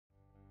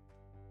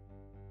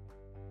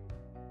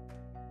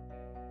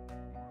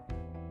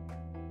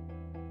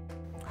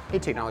Hey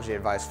Technology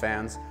Advice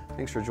fans,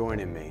 thanks for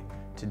joining me.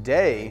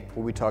 Today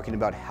we'll be talking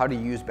about how to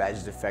use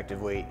badges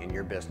effectively in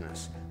your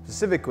business,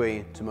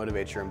 specifically to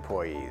motivate your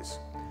employees.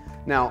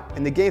 Now,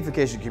 in the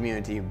gamification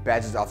community,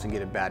 badges often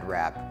get a bad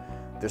rap.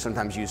 They're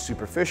sometimes used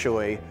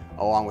superficially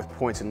along with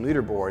points and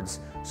leaderboards,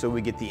 so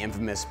we get the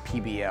infamous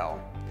PBL.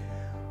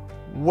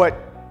 What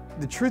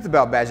the truth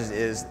about badges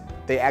is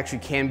they actually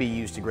can be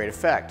used to great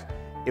effect.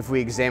 If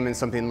we examine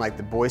something like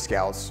the Boy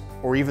Scouts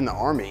or even the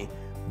Army,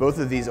 both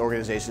of these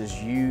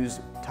organizations use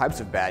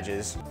types of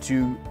badges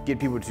to get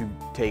people to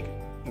take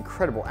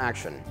incredible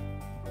action.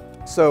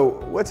 So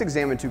let's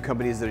examine two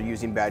companies that are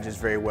using badges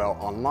very well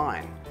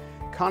online.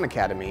 Khan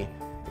Academy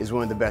is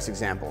one of the best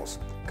examples.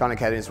 Khan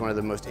Academy is one of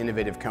the most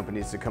innovative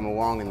companies to come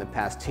along in the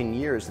past 10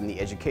 years in the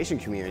education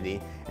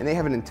community, and they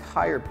have an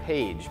entire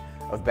page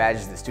of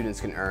badges that students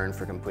can earn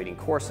for completing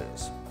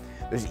courses.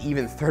 There's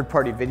even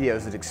third-party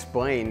videos that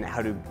explain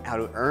how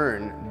to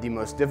earn the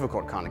most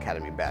difficult Khan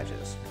Academy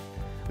badges.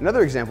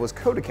 Another example is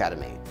Code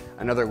Academy,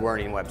 another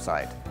learning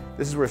website.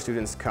 This is where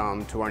students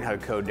come to learn how to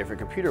code different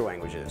computer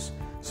languages.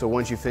 So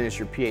once you finish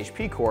your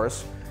PHP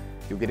course,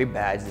 you'll get a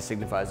badge that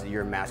signifies that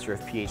you're a master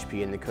of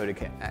PHP in the Code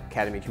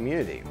Academy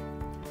community.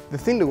 The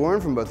thing to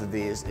learn from both of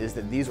these is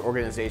that these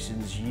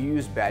organizations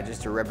use badges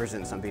to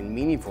represent something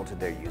meaningful to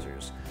their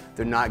users.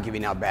 They're not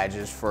giving out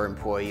badges for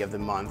Employee of the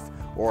Month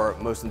or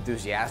Most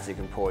Enthusiastic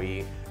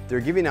Employee.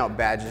 They're giving out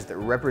badges that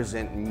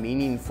represent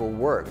meaningful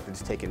work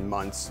that's taken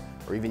months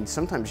or even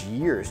sometimes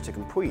years to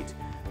complete.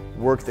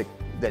 Work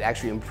that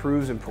actually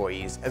improves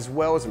employees as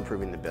well as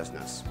improving the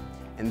business.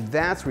 And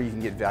that's where you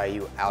can get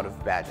value out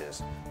of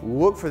badges.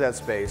 Look for that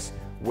space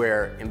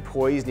where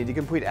employees need to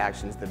complete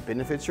actions that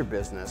benefits your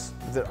business,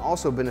 but that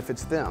also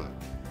benefits them.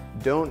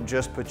 Don't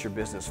just put your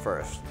business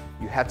first.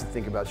 You have to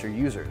think about your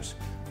users.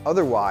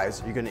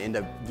 Otherwise, you're going to end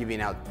up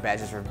giving out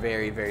badges for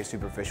very, very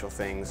superficial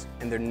things,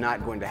 and they're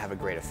not going to have a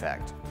great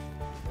effect.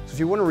 So if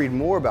you want to read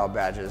more about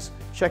badges,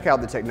 check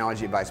out the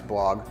Technology Advice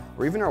blog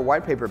or even our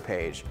white paper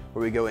page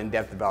where we go in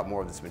depth about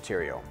more of this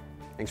material.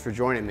 Thanks for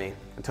joining me.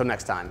 Until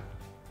next time.